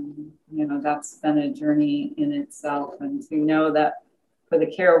you know, that's been a journey in itself. And to know that for the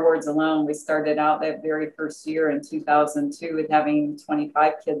Care Awards alone, we started out that very first year in 2002 with having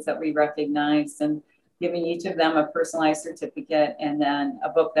 25 kids that we recognized and giving each of them a personalized certificate and then a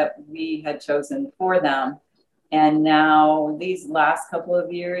book that we had chosen for them. And now these last couple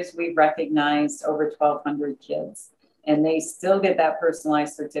of years, we've recognized over 1,200 kids, and they still get that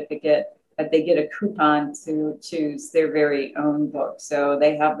personalized certificate, but they get a coupon to choose their very own book. So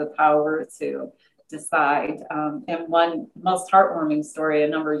they have the power to decide. And one most heartwarming story, a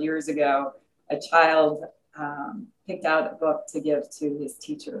number of years ago, a child picked out a book to give to his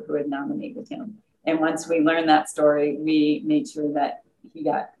teacher who had nominated him. And once we learned that story, we made sure that he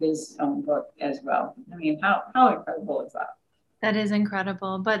got his own book as well. I mean, how incredible is that? That is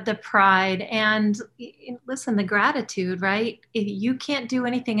incredible. But the pride and listen, the gratitude, right? You can't do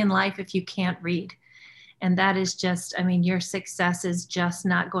anything in life if you can't read. And that is just, I mean, your success is just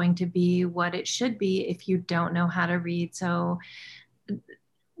not going to be what it should be if you don't know how to read. So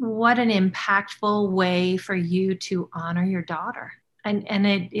what an impactful way for you to honor your daughter. And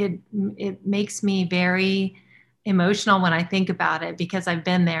it makes me very emotional when I think about it, because I've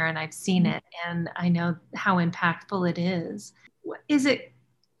been there and I've seen it and I know how impactful it is. Is it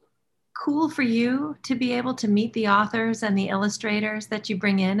cool for you to be able to meet the authors and the illustrators that you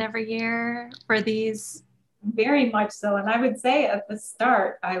bring in every year for these? Very much so. And I would say at the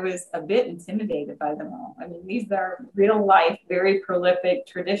start, I was a bit intimidated by them all. I mean, these are real life, very prolific,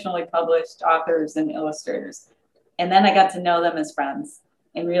 traditionally published authors and illustrators. And then I got to know them as friends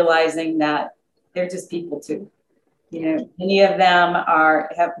and realizing that they're just people too. You know, many of them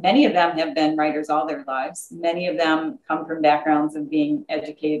have been writers all their lives. Many of them come from backgrounds of being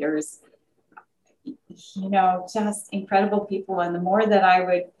educators, you know, just incredible people. And the more that I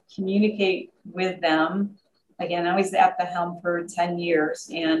would communicate with them, again, I was at the helm for 10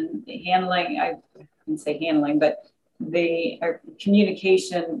 years and I wouldn't say handling, but the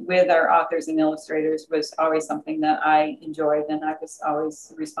communication with our authors and illustrators was always something that I enjoyed and I was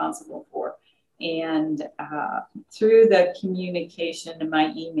always responsible for. And through the communication in my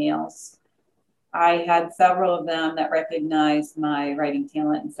emails, I had several of them that recognized my writing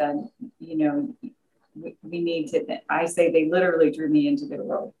talent and said, you know, we need to, I say they literally drew me into their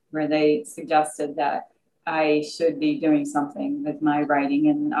world, where they suggested that I should be doing something with my writing,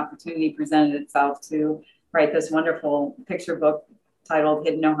 and an opportunity presented itself to write this wonderful picture book titled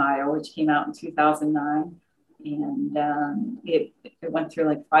Hidden Ohio, which came out in 2009. And it went through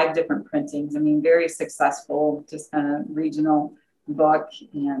like 5 different printings. I mean, very successful, just kind of regional book,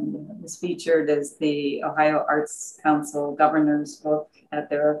 and was featured as the Ohio Arts Council Governor's Book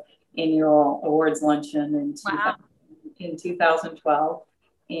at their annual awards luncheon in 2012.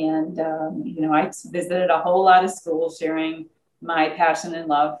 And, you know, I visited a whole lot of schools sharing my passion and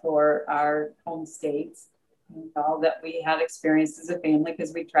love for our home states and all that we had experienced as a family,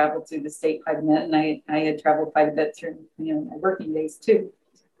 because we traveled through the state quite a bit, and I had traveled quite a bit through, you know, my working days too.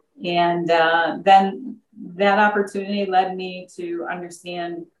 And then that opportunity led me to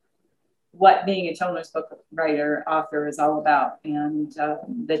understand what being a children's book writer, author is all about, and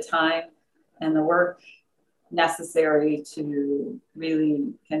the time and the work necessary to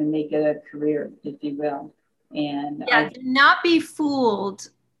really kind of make it a career, if you will. And yeah, not be fooled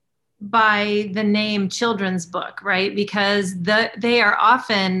by the name children's book, right? Because they are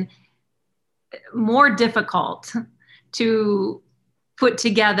often more difficult to put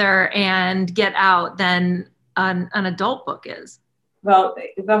together and get out than an adult book is. Well,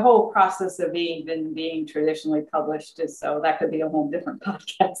 the whole process of even being traditionally published is, so that could be a whole different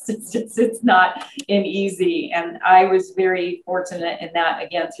podcast. It's not an easy. And I was very fortunate in that,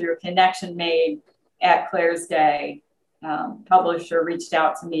 again, through a connection made at Claire's Day. Publisher reached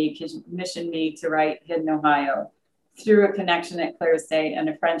out to me, commissioned me to write Hidden Ohio through a connection at Claire's Day and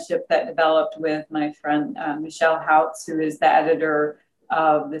a friendship that developed with my friend Michelle Houts, who is the editor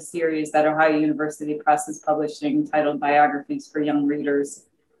of the series that Ohio University Press is publishing titled Biographies for Young Readers.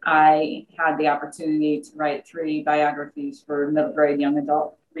 I had the opportunity to write 3 biographies for middle grade young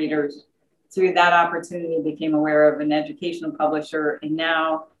adult readers. Through that opportunity, I became aware of an educational publisher, and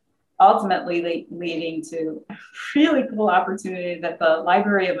now ultimately leading to a really cool opportunity that the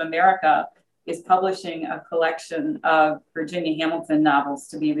Library of America is publishing a collection of Virginia Hamilton novels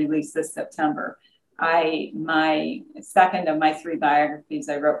to be released this September. My second of my 3 biographies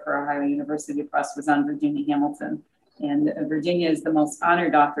I wrote for Ohio University Press was on Virginia Hamilton. And Virginia is the most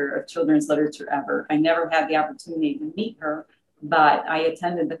honored author of children's literature ever. I never had the opportunity to meet her, but I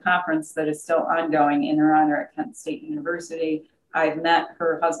attended the conference that is still ongoing in her honor at Kent State University. I've met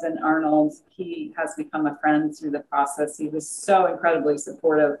her husband, Arnold. He has become a friend through the process. He was so incredibly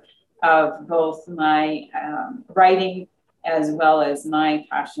supportive of both my writing as well as my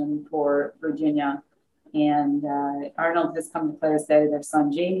passion for Virginia. And Arnold has come to Claire's Day. Their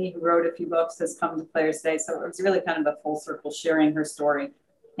son, Jamie, who wrote a few books, has come to Claire's Day. So it was really kind of a full circle sharing her story.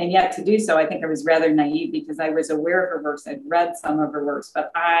 And yet to do so, I think I was rather naive because I was aware of her works. I'd read some of her works,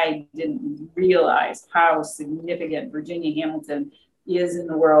 but I didn't realize how significant Virginia Hamilton is in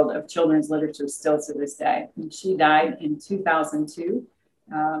the world of children's literature still to this day. And she died in 2002.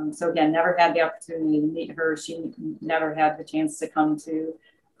 So again, never had the opportunity to meet her. She never had the chance to come to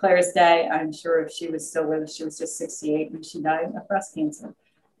Claire's Day. I'm sure if she was still with us, she was just 68 when she died of breast cancer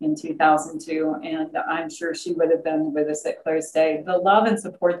in 2002. And I'm sure she would have been with us at Claire's Day. The love and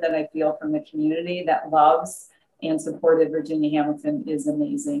support that I feel from the community that loves and supported Virginia Hamilton is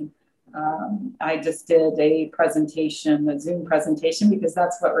amazing. I just did a presentation, a Zoom presentation, because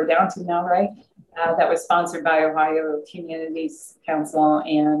that's what we're down to now, right? That was sponsored by Ohio Communities Council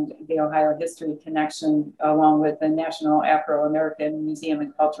and the Ohio History Connection, along with the National Afro-American Museum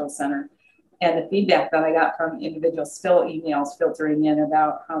and Cultural Center. And the feedback that I got from individuals, still emails filtering in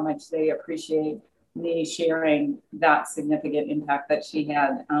about how much they appreciate me sharing that significant impact that she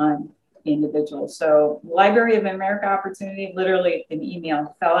had on individuals. So Library of America opportunity, literally an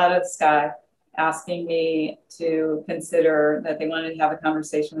email fell out of the sky asking me to consider that they wanted to have a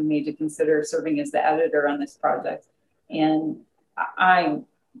conversation with me to consider serving as the editor on this project. And I'm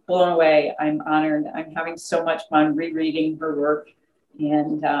blown away. I'm honored. I'm having so much fun rereading her work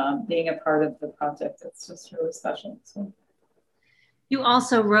and being a part of the project. It's just really special. So. You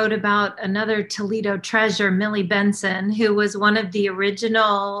also wrote about another Toledo treasure, Millie Benson, who was one of the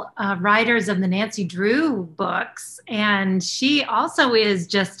original writers of the Nancy Drew books. And she also is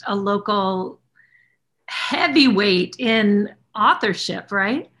just a local heavyweight in authorship,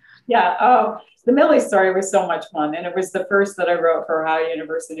 right? Yeah. Oh, the Millie story was so much fun. And it was the first that I wrote for Ohio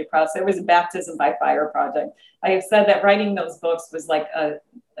University Press. It was a baptism by fire project. I have said that writing those books was like a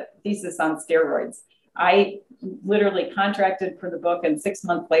thesis on steroids. I literally contracted for the book and 6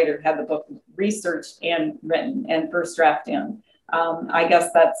 months later had the book researched and written and first draft in. I guess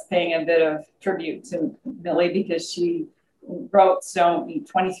that's paying a bit of tribute to Millie because she wrote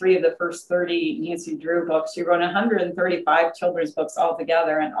 23 of the first 30 Nancy Drew books. She wrote 135 children's books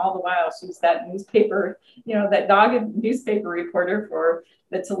altogether. And all the while she's that newspaper, that dogged newspaper reporter for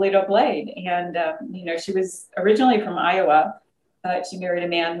the Toledo Blade. And, she was originally from Iowa. She married a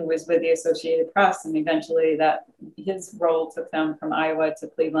man who was with the Associated Press, and eventually his role took them from Iowa to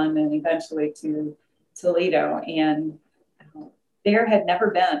Cleveland and eventually to Toledo. And there had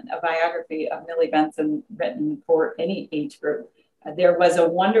never been a biography of Millie Benson written for any age group. There was a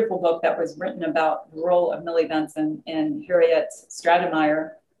wonderful book that was written about the role of Millie Benson and Harriet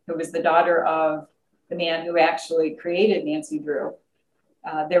Stratemeyer, who was the daughter of the man who actually created Nancy Drew.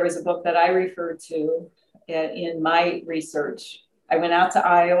 There was a book that I referred to in my research. I went out to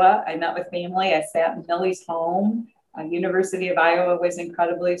Iowa. I met with family. I sat in Millie's home. University of Iowa was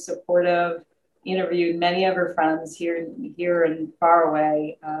incredibly supportive. Interviewed many of her friends here and far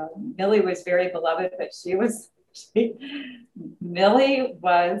away. Millie was very beloved, but Millie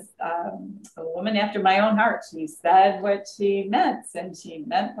was a woman after my own heart. She said what she meant, and she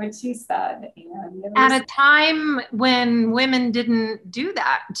meant what she said. And at a time when women didn't do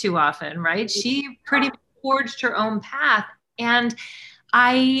that too often, right? She pretty much forged her own path. And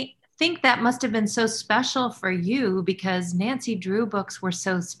I think that must have been so special for you because Nancy Drew books were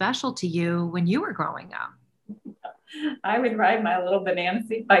so special to you when you were growing up. I would ride my little banana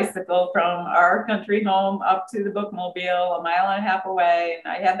seat bicycle from our country home up to the bookmobile a mile and a half away.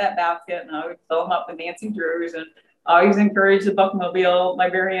 And I had that basket and I would fill them up with Nancy Drews and always encourage the bookmobile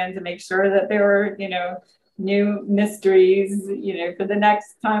librarian to make sure that there were, new mysteries, for the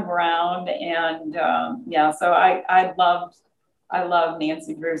next time around. And so I love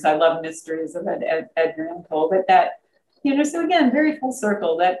Nancy Drews. I love mysteries of Edgar Allan Poe, but that, so again, very full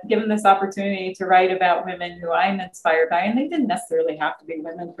circle, that given this opportunity to write about women who I'm inspired by, and they didn't necessarily have to be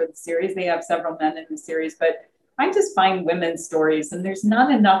women for the series. They have several men in the series, but I just find women's stories, and there's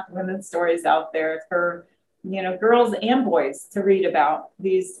not enough women's stories out there for, girls and boys to read about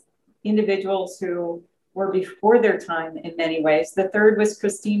these individuals who were before their time in many ways. The third was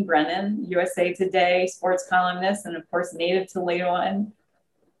Christine Brennan, USA Today sports columnist, and of course, native Toledoan.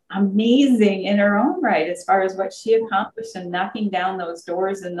 Amazing in her own right as far as what she accomplished in knocking down those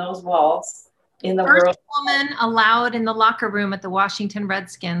doors and those walls in the world. First woman allowed in the locker room at the Washington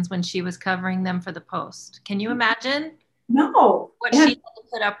Redskins when she was covering them for the Post. Can you imagine? No. What she had to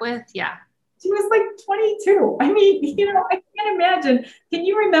put up with? Yeah. She was like 22. I mean, I can't imagine. Can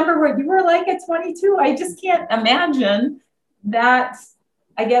you remember what you were like at 22? I just can't imagine that,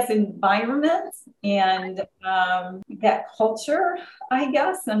 I guess, environment and that culture, I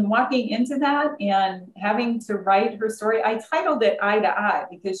guess, and walking into that and having to write her story. I titled it Eye to Eye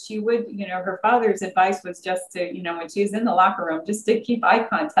because she would, her father's advice was just to, when she was in the locker room, just to keep eye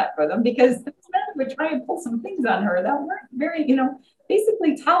contact with him because the men would try and pull some things on her that weren't very,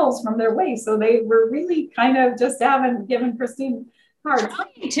 basically towels from their waist. So they were really kind of just given Christine hard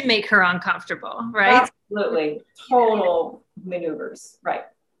time to make her uncomfortable, right? Absolutely. Total maneuvers, right.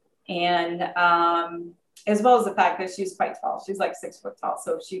 And as well as the fact that she's quite tall. She's like 6 foot tall.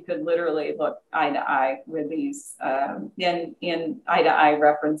 So she could literally look eye to eye with these in eye to eye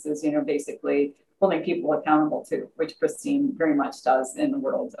references, basically holding people accountable too, which Christine very much does in the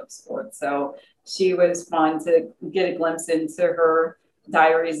world of sports. So she was fun to get a glimpse into her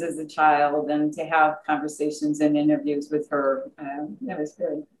diaries as a child and to have conversations and interviews with her. It was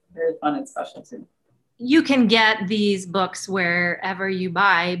very, very fun and special too. You can get these books wherever you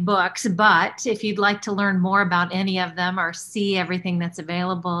buy books, but if you'd like to learn more about any of them or see everything that's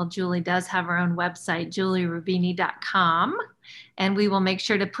available, Julie does have her own website, julierubini.com, and we will make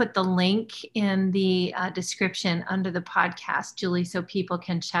sure to put the link in the description under the podcast, Julie, so people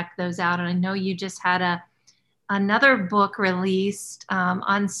can check those out. And I know you just had another book released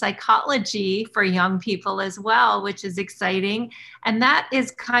on psychology for young people as well, which is exciting. And that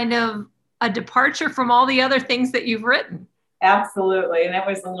is kind of a departure from all the other things that you've written. Absolutely. And it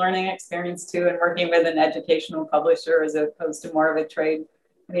was a learning experience too, and working with an educational publisher as opposed to more of a trade.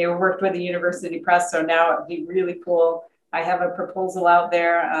 We worked with the University Press, so now it'd be really cool. I have a proposal out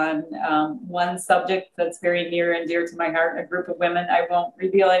there on one subject that's very near and dear to my heart, a group of women. I won't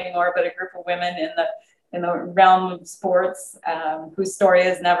reveal anymore, but a group of women in the realm of sports whose story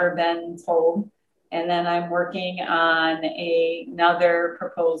has never been told. And then I'm working on another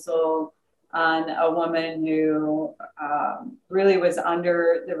proposal on a woman who really was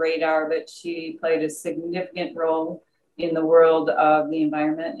under the radar, but she played a significant role in the world of the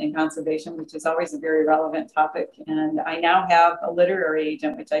environment and conservation, which is always a very relevant topic. And I now have a literary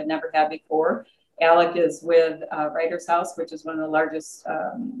agent, which I'd never had before. Alec is with Writers House, which is one of the largest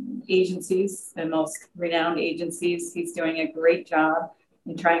agencies and most renowned agencies. He's doing a great job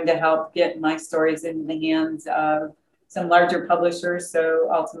in trying to help get my stories into the hands of some larger publishers. So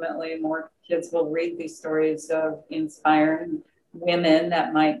ultimately more kids will read these stories of inspiring women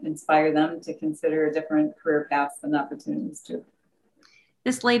that might inspire them to consider different career paths and opportunities too.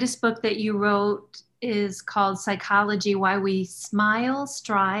 This latest book that you wrote is called Psychology, Why We Smile,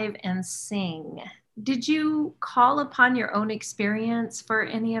 Strive, and Sing. Did you call upon your own experience for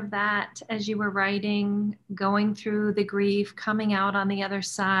any of that as you were writing, going through the grief, coming out on the other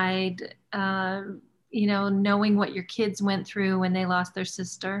side, knowing what your kids went through when they lost their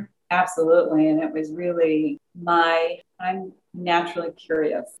sister? Absolutely. And it was really I'm naturally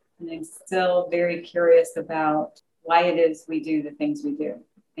curious, and I'm still very curious about why it is we do the things we do,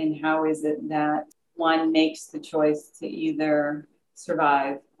 and how is it that one makes the choice to either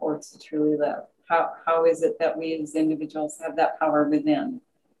survive or to truly live. How is it that we as individuals have that power within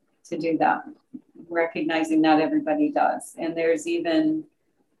to do that? Recognizing not everybody does. And there's even,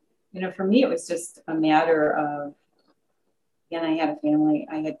 for me, it was just a matter of, again, I had a family,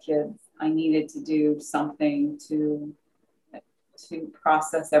 I had kids, I needed to do something to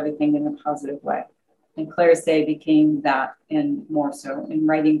process everything in a positive way. And Claire's Day became that, and more so. And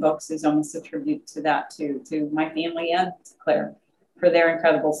writing books is almost a tribute to that too, to my family and to Claire, for their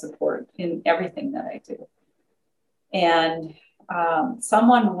incredible support in everything that I do. And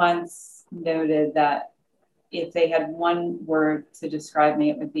someone once noted that if they had one word to describe me,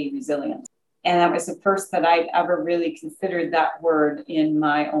 it would be resilient. And that was the first that I'd ever really considered that word in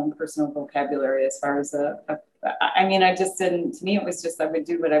my own personal vocabulary as far as I just didn't, to me, it was just, I would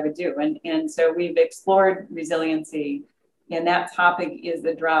do what I would do. And so we've explored resiliency, and that topic is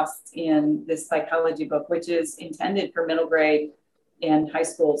addressed in this psychology book, which is intended for middle grade and high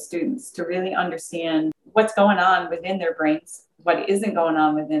school students to really understand what's going on within their brains, what isn't going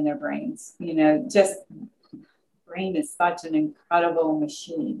on within their brains. Just brain is such an incredible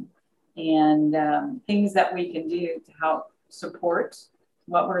machine. And things that we can do to help support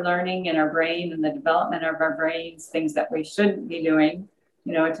what we're learning in our brain and the development of our brains, things that we shouldn't be doing,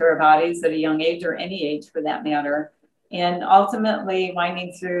 to our bodies at a young age or any age for that matter. And ultimately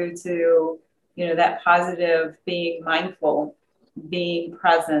winding through to, that positive, being mindful, being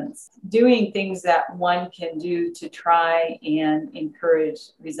present, doing things that one can do to try and encourage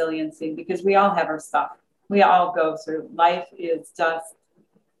resiliency, because we all have our stuff. We all go through. Life is just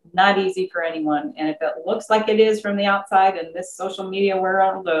not easy for anyone. And if it looks like it is from the outside in this social media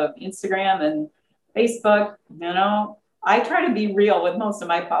world of Instagram and Facebook, I try to be real with most of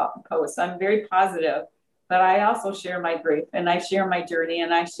my posts. I'm very positive, but I also share my grief and I share my journey,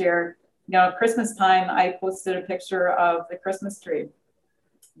 and I share, Christmas time, I posted a picture of the Christmas tree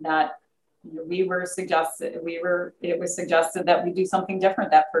that it was suggested that we do something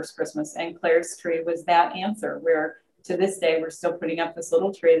different that first Christmas. And Claire's tree was that answer, where to this day, we're still putting up this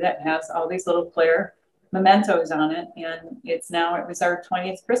little tree that has all these little Claire mementos on it. And it was our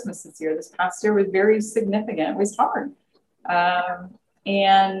 20th Christmas this year. This past year was very significant. It was hard. The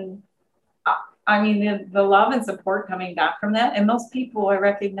love and support coming back from that. And most people are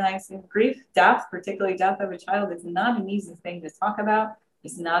recognizing grief, death, particularly death of a child, is not an easy thing to talk about.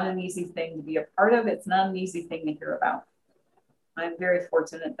 It's not an easy thing to be a part of. It's not an easy thing to hear about. I'm very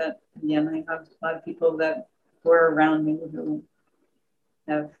fortunate that, again, I have a lot of people who are around me who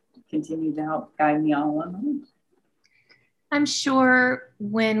have continued to help guide me all along the way. I'm sure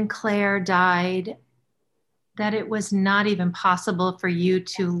when Claire died, that it was not even possible for you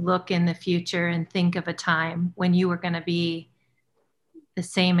to look in the future and think of a time when you were going to be the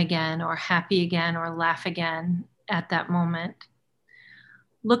same again, or happy again, or laugh again at that moment.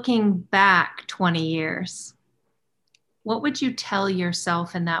 Looking back 20 years, what would you tell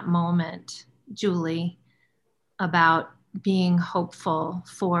yourself in that moment, Julie, about being hopeful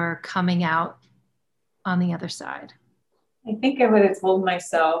for coming out on the other side? I think I would have told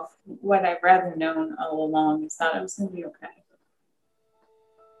myself what I've rather known all along, is that it was going to be okay.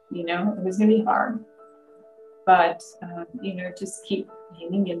 It was going to be hard, but, just keep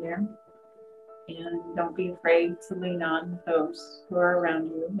hanging in there, and don't be afraid to lean on those who are around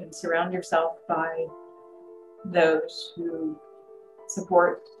you, and surround yourself by those who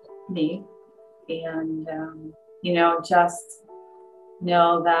support me. And, just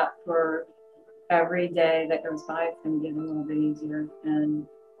know that for every day that goes by, it's going to get a little bit easier. And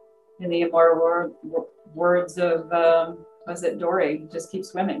in the immortal words of, was it Dory? Just keep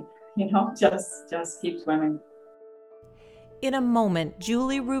swimming, just keep swimming. In a moment,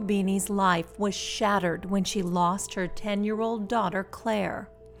 Julie Rubini's life was shattered when she lost her 10-year-old daughter, Claire.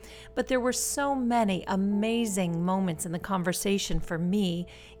 But there were so many amazing moments in the conversation for me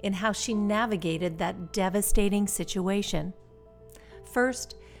in how she navigated that devastating situation.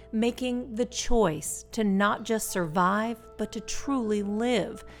 First, making the choice to not just survive, but to truly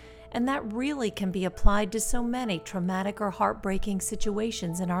live. And that really can be applied to so many traumatic or heartbreaking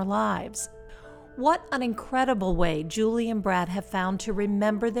situations in our lives. What an incredible way Julie and Brad have found to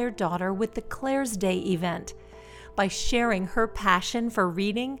remember their daughter with the Claire's Day event. By sharing her passion for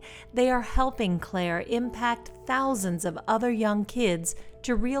reading, they are helping Claire impact thousands of other young kids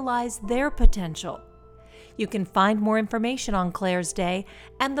to realize their potential. You can find more information on Claire's Day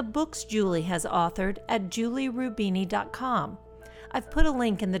and the books Julie has authored at julierubini.com. I've put a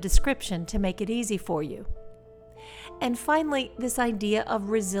link in the description to make it easy for you. And finally, this idea of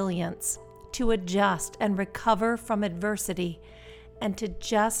resilience, to adjust and recover from adversity, and to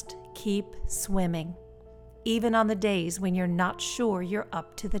just keep swimming, even on the days when you're not sure you're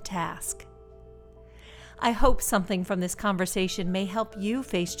up to the task. I hope something from this conversation may help you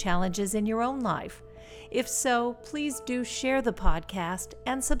face challenges in your own life. If so, please do share the podcast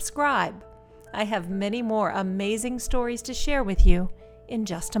and subscribe. I have many more amazing stories to share with you in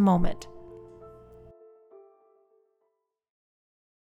just a moment.